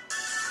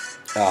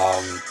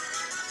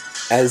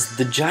 As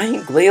the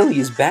giant Glalie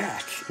is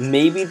back.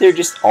 Maybe they're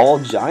just all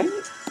giant?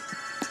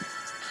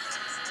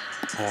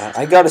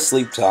 I got a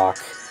Sleep Talk.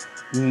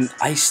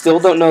 I still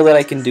don't know that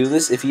I can do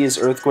this if he is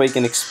Earthquake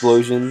and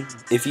Explosion.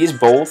 If he is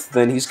both,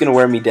 then he's going to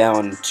wear me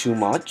down too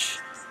much.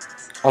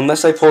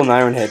 Unless I pull an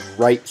Iron Head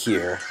right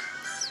here.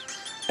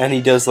 And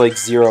he does like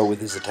 0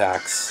 with his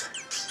attacks.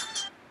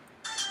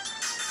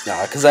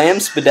 Nah, because I am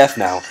Spadef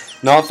now.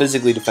 Not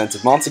physically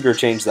defensive. Monsegur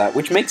changed that,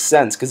 which makes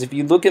sense, because if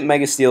you look at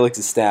Mega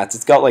Steelix's stats,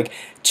 it's got like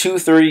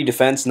 230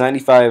 defense,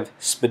 95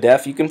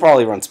 Spadef. You can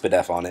probably run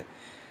Spadef on it.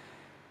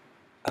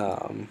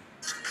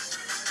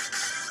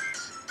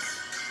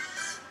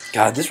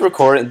 God, this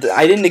recording,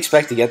 I didn't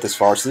expect to get this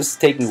far, so this is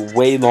taking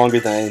way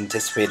longer than I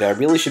anticipated. I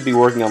really should be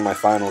working on my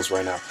finals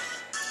right now.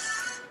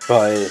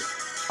 But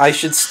I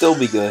should still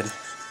be good.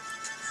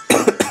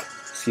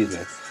 Excuse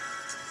me.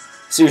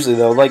 Seriously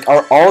though, like,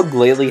 are all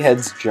Glalie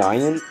heads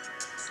giant?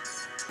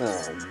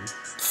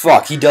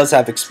 Fuck, he does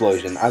have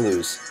Explosion. I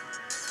lose.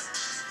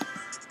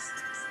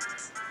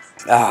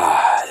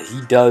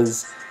 He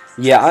does.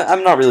 Yeah,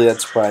 I'm not really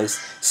that surprised.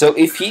 So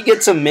if he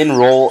gets a Min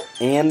Roll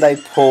and I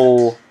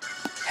pull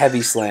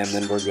Heavy Slam,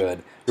 then we're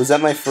good. Was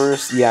that my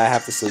first? Yeah, I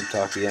have to Sleep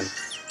Talk again.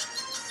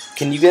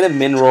 Can you get a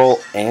Min Roll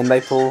and I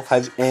pull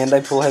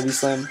Heavy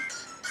Slam?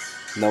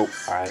 Nope.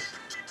 All right.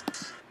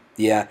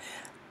 Yeah.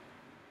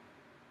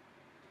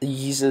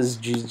 He says,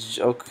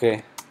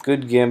 okay.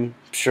 good game,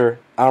 sure.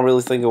 I don't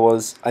really think it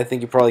was. I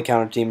think he probably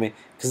counter-teamed me,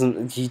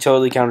 because he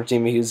totally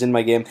counter-teamed me. He was in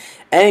my game.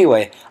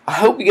 Anyway, I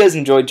hope you guys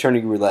enjoyed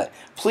Tourney Roulette.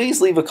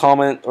 Please leave a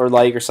comment or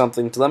like or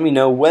something to let me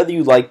know whether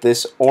you like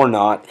this or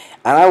not,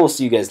 and I will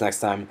see you guys next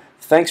time.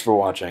 Thanks for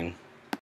watching.